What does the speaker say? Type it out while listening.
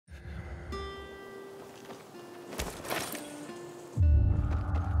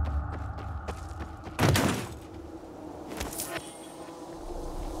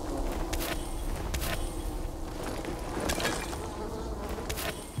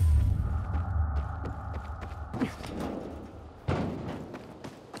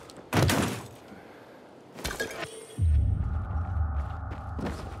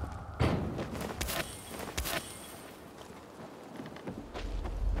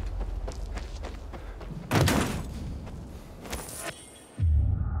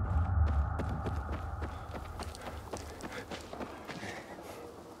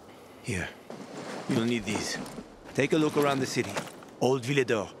you'll need these. Take a look around the city. Old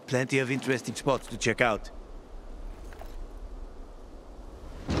Villador, plenty of interesting spots to check out.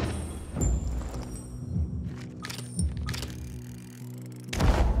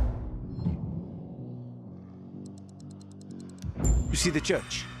 You see the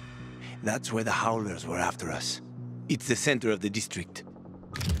church? That's where the Howlers were after us. It's the center of the district.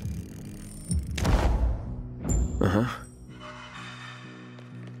 Uh-huh.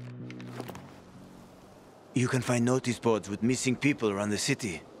 You can find notice boards with missing people around the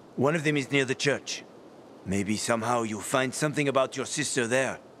city. One of them is near the church. Maybe somehow you'll find something about your sister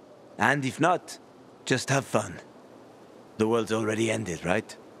there. And if not, just have fun. The world's already ended,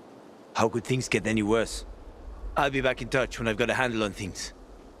 right? How could things get any worse? I'll be back in touch when I've got a handle on things.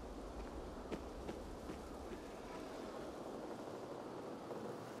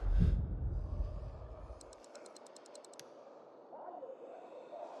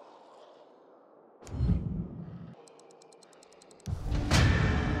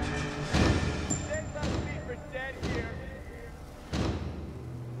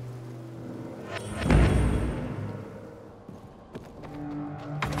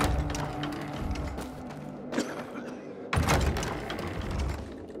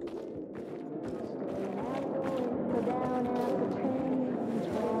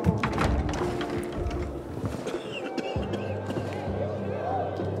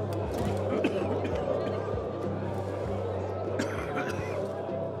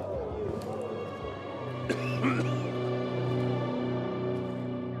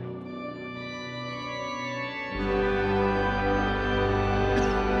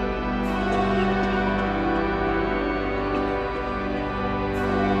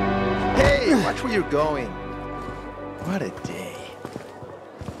 Watch where you're going. What a day.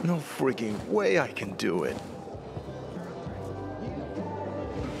 No freaking way I can do it.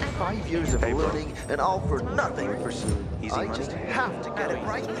 5 years of learning and all for nothing. I just have to get it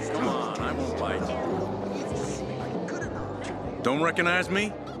right this time. Come on, I won't bite. Don't recognize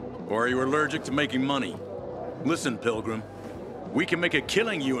me? Or are you allergic to making money? Listen, Pilgrim. We can make a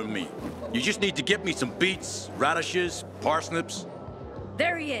killing, you and me. You just need to get me some beets, radishes, parsnips.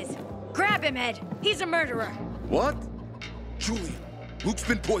 There he is. Grab him, Ed. He's a murderer. What? Julian, Luke's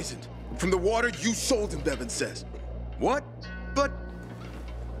been poisoned. From the water you sold him, Bevan says. What? But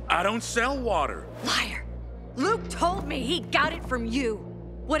I don't sell water. Liar. Luke told me he got it from you.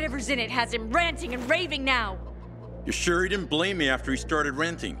 Whatever's in it has him ranting and raving now. You're sure he didn't blame me after he started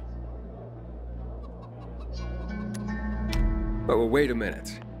ranting? Well, wait a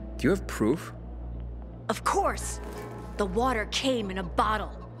minute. Do you have proof? Of course. The water came in a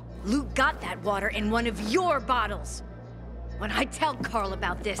bottle. Luke got that water in one of your bottles. When I tell Carl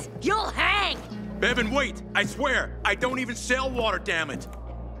about this, you'll hang! Bevan, wait! I swear, I don't even sell water, damn it!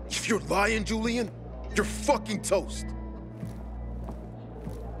 If you're lying, Julian, you're fucking toast.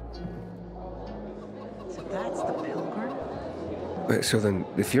 So that's the Pilgrim? Wait, so then,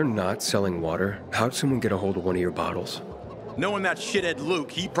 if you're not selling water, how'd someone get a hold of one of your bottles? Knowing that shithead Luke,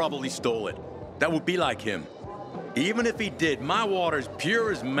 he probably stole it. That would be like him. Even if he did, my water's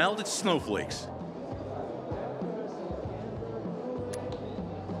pure as melted snowflakes.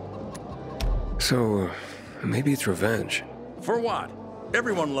 So, maybe it's revenge. For what?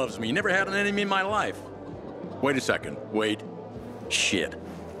 Everyone loves me. Never had an enemy in my life. Wait a second. Wait. Shit.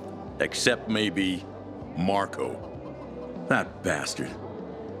 Except maybe Marco. That bastard.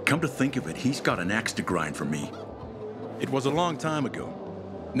 Come to think of it, he's got an axe to grind for me. It was a long time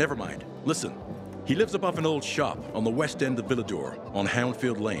ago. Never mind. Listen. He lives above an old shop on the west end of Villador, on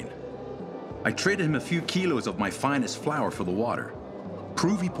Houndfield Lane. I traded him a few kilos of my finest flour for the water.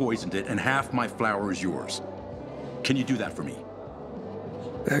 Prove he poisoned it, and half my flour is yours. Can you do that for me?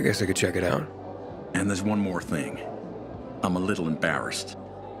 I guess I could check it out. And there's one more thing. I'm a little embarrassed.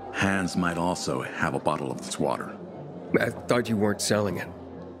 Hans might also have a bottle of this water. I thought you weren't selling it.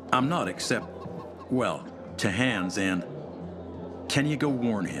 I'm not, except, well, to Hans and... Can you go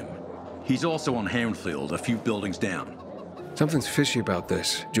warn him? He's also on Houndfield, a few buildings down. Something's fishy about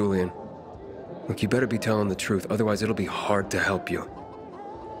this, Julian. Look, you better be telling the truth, otherwise it'll be hard to help you.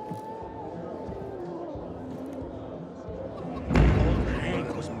 Old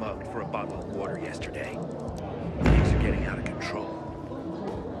Hank was mugged for a bottle of water yesterday. Things are getting out of control.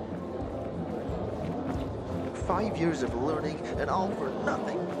 5 years of learning and all for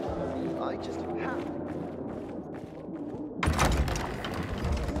nothing. I just have to.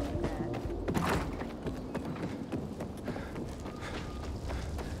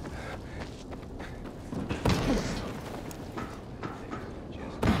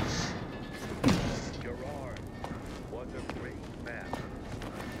 Gerard was a great man.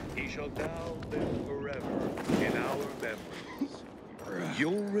 He shall now live forever.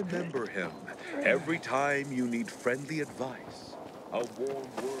 will remember him every time you need friendly advice, a warm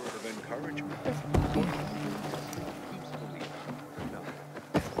word of encouragement.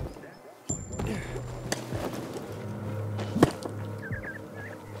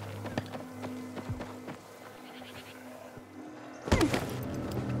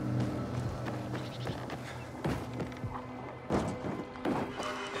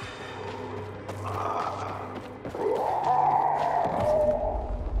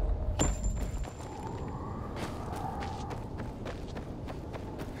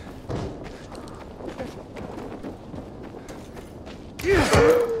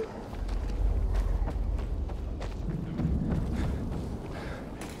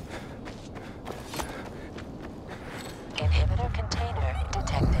 Inhibitor container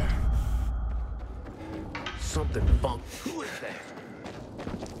detected. Something funk. Who is that?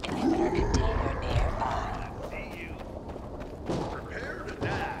 Inhibitor container nearby. See you. Prepare to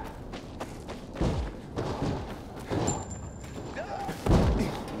die.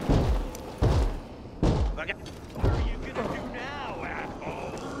 What are you gonna do now,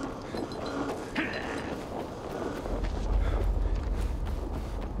 asshole?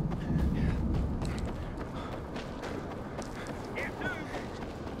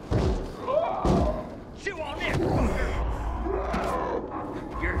 Chew on this, fucker!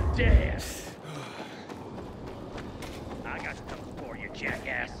 You're dead! I got something for you,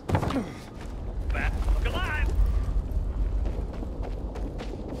 jackass. Back, look alive!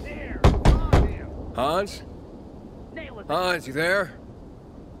 There! On him! Hans? Nail it! Hans, you there?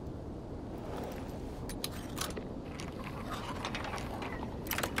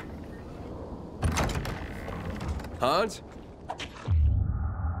 Hans?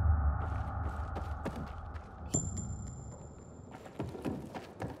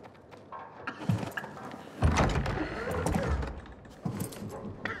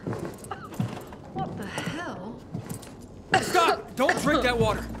 What the hell? Stop! Don't drink that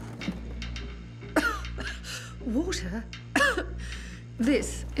water! Water?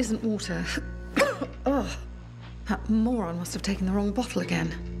 This isn't water. Oh, that moron must have taken the wrong bottle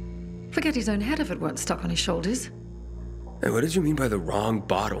again. Forget his own head if it weren't stuck on his shoulders. Hey, what did you mean by the wrong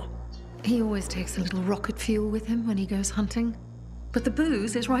bottle? He always takes a little rocket fuel with him when he goes hunting. But the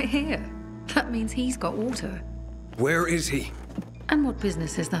booze is right here. That means he's got water. Where is he? And what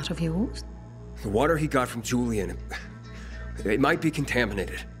business is that of yours? The water he got from Julian. It might be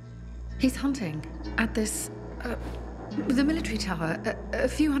contaminated. He's hunting at this, the military tower, a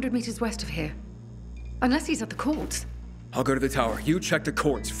few hundred meters west of here. Unless he's at the courts. I'll go to the tower. You check the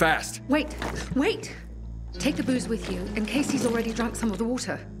courts, fast. Wait! Take the booze with you, in case he's already drunk some of the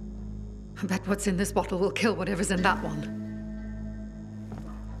water. I bet what's in this bottle will kill whatever's in that one.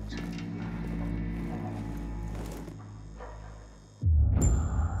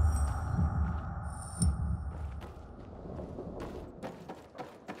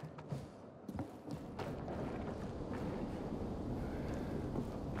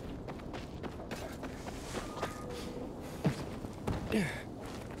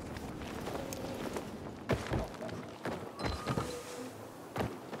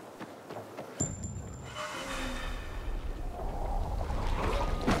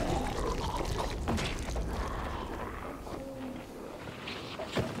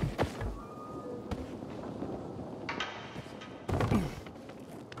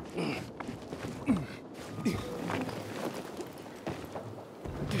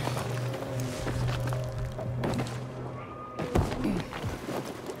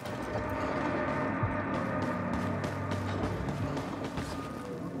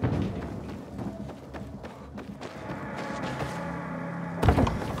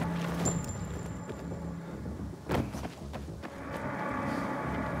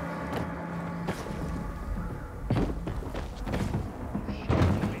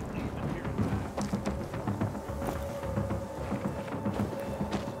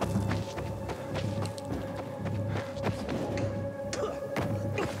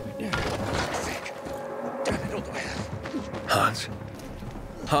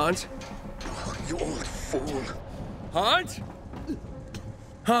 Hans? Oh, you old fool. Hans?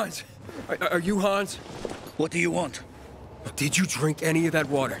 Hans? Are you Hans? What do you want? Did you drink any of that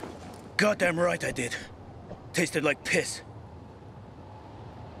water? Goddamn right I did. Tasted like piss.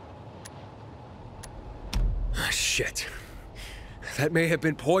 Ah, shit. That may have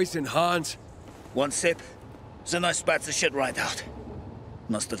been poison, Hans. One sip, then I spat the shit right out.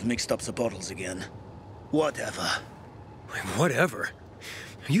 Must have mixed up the bottles again. Whatever. Whatever?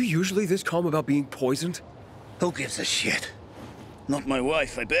 Are you usually this calm about being poisoned? Who gives a shit? Not my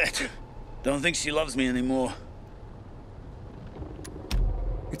wife, I bet. Don't think she loves me anymore.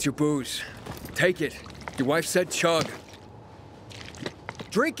 It's your booze. Take it. Your wife said chug.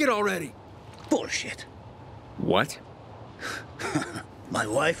 Drink it already! Bullshit. What? My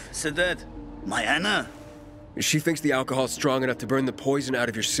wife said that? My Anna? She thinks the alcohol's strong enough to burn the poison out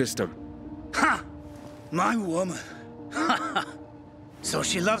of your system. Ha! My woman. So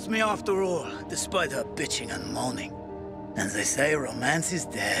she loves me after all, despite her bitching and moaning. And they say romance is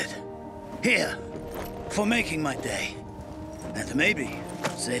dead. Here, for making my day. And maybe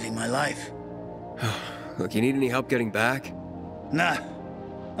saving my life. Look, you need any help getting back? Nah,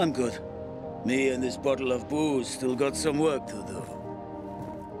 I'm good. Me and this bottle of booze still got some work to do.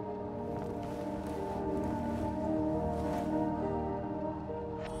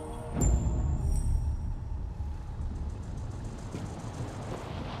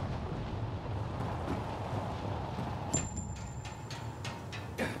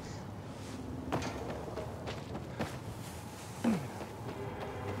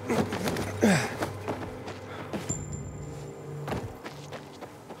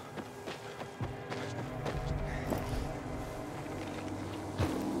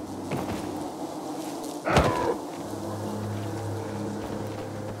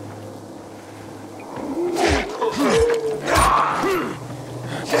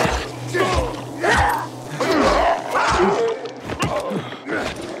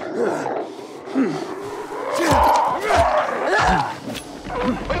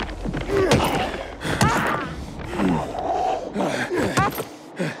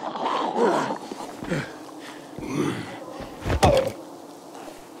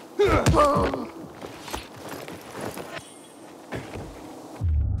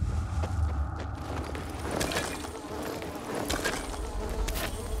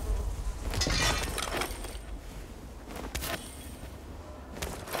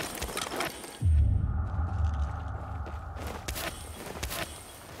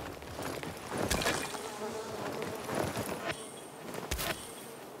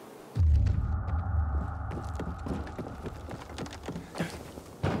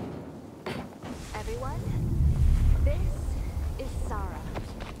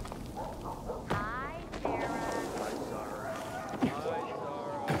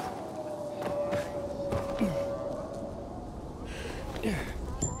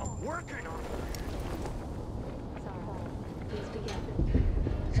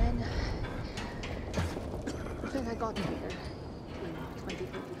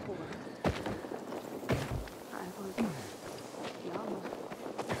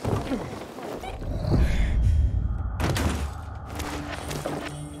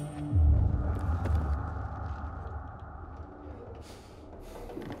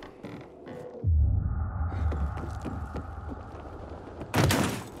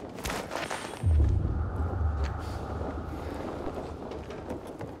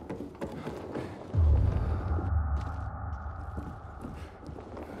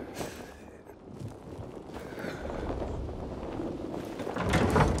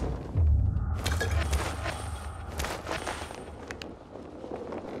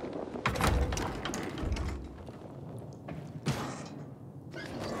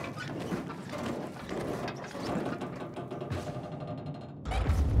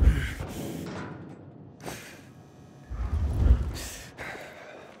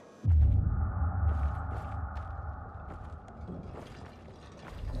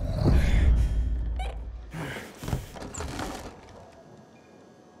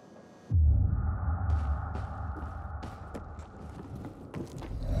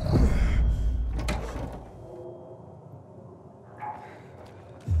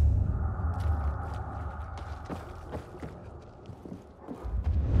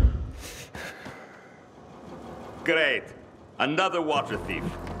 Great. Another water thief.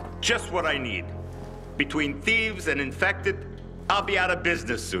 Just what I need. Between thieves and infected, I'll be out of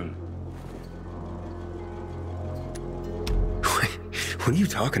business soon. What are you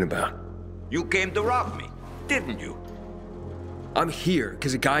talking about? You came to rob me, didn't you? I'm here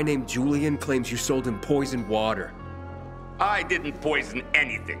because a guy named Julian claims you sold him poisoned water. I didn't poison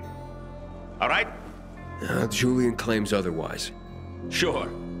anything. All right? Julian claims otherwise. Sure.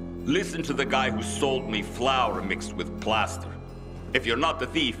 Listen to the guy who sold me flour mixed with plaster. If you're not the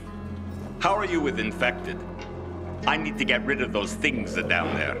thief, how are you with infected? I need to get rid of those things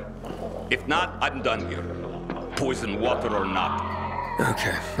down there. If not, I'm done here. Poison water or not.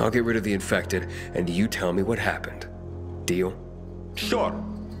 Okay, I'll get rid of the infected, and you tell me what happened. Deal? Sure.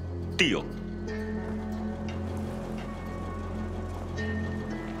 Deal.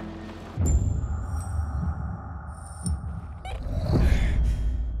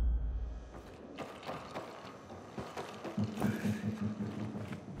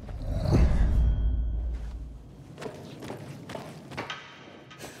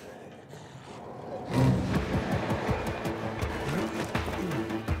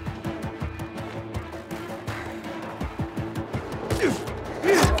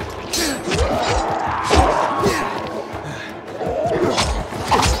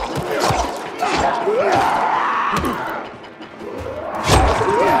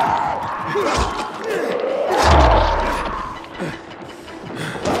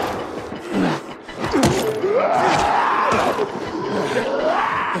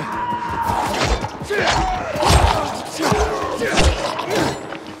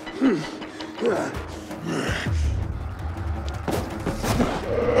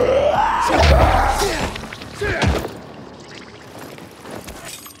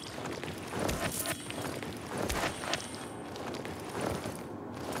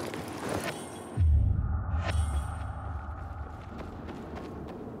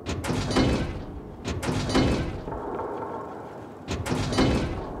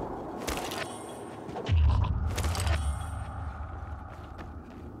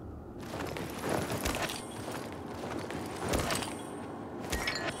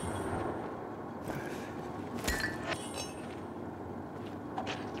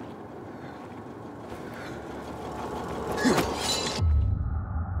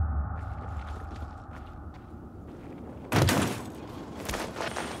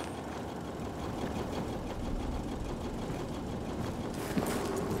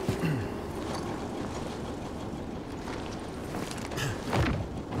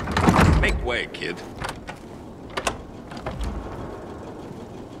 Way, kid.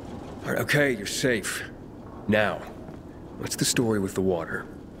 All right, okay, you're safe. Now, what's the story with the water?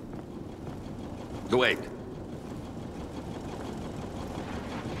 Wait.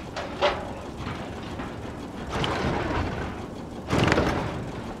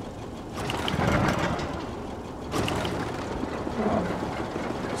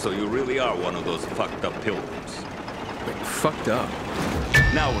 So you really are one of those fucked up pilgrims. Wait, fucked up?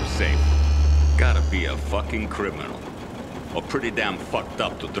 Now we're safe. Gotta be a fucking criminal. Or pretty damn fucked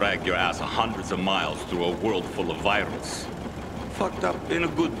up to drag your ass hundreds of miles through a world full of virus. Fucked up in a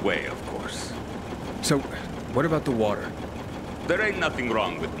good way, of course. So, what about the water? There ain't nothing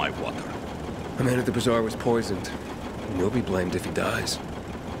wrong with my water. The man at the bazaar was poisoned. And you'll be blamed if he dies.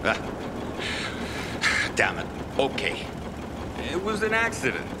 Damn it. Okay. It was an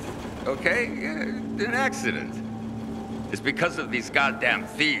accident. Okay? An accident. It's because of these goddamn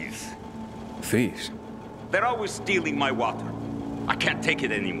thieves. Thieves? They're always stealing my water. I can't take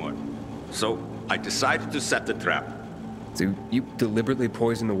it anymore. So I decided to set the trap. So you deliberately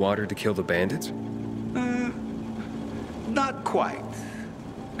poisoned the water to kill the bandits? Not quite.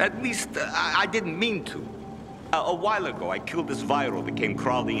 At least, I didn't mean to. A while ago, I killed this viral that came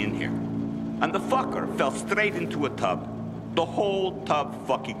crawling in here. And the fucker fell straight into a tub. The whole tub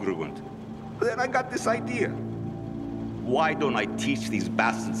fucking ruined. Then I got this idea. Why don't I teach these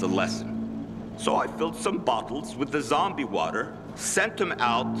bastards a lesson? So I filled some bottles with the zombie water, sent them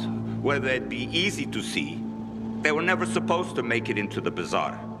out where they'd be easy to see. They were never supposed to make it into the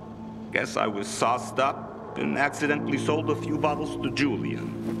bazaar. Guess I was sauced up and accidentally sold a few bottles to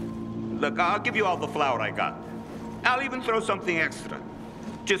Julian. Look, I'll give you all the flour I got. I'll even throw something extra.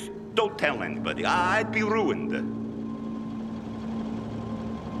 Just don't tell anybody. I'd be ruined.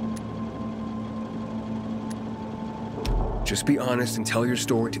 Just be honest and tell your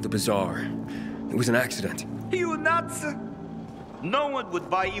story to the bazaar. It was an accident. You nuts? No one would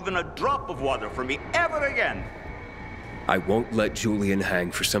buy even a drop of water from me ever again. I won't let Julian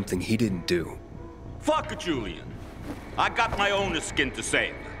hang for something he didn't do. Fuck Julian. I got my own skin to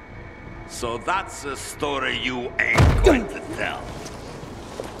save. So that's a story you ain't going to tell.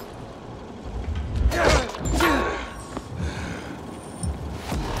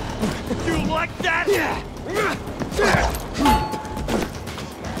 You like that?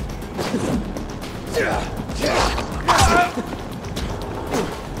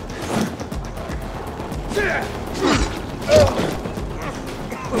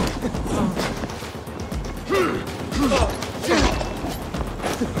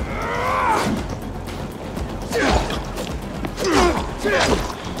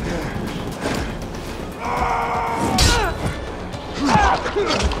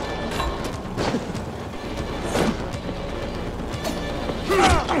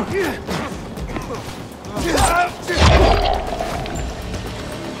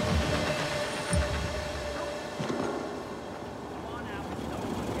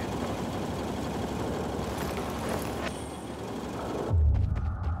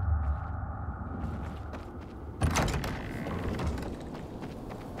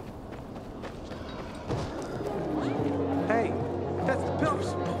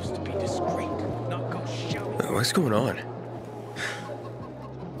 What's going on?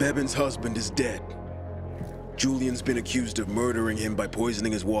 Bevan's husband is dead. Julian's been accused of murdering him by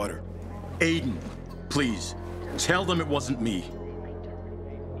poisoning his water. Aiden, please, tell them it wasn't me.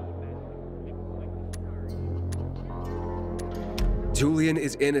 Julian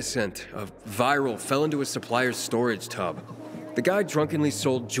is innocent. A viral fell into his supplier's storage tub. The guy drunkenly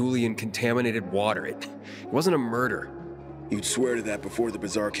sold Julian contaminated water. It wasn't a murder. You'd swear to that before the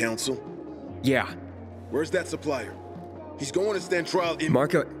Bazaar Council? Yeah. Where's that supplier? He's going to stand trial in—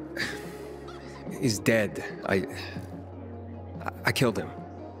 Marco is dead. I killed him.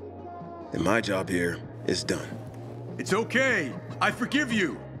 and my job here is done. It's okay. I forgive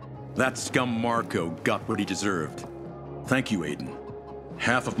you. That scum Marco got what he deserved. Thank you, Aiden.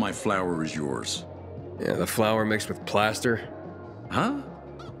 Half of my flour is yours. Yeah, the flour mixed with plaster? Huh?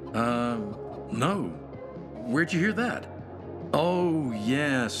 No. Where'd you hear that? Oh,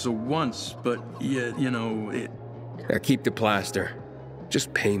 yeah, so once, but yeah, you know, it... Yeah, keep the plaster.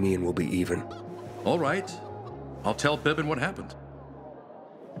 Just pay me and we'll be even. All right. I'll tell Pippin what happened.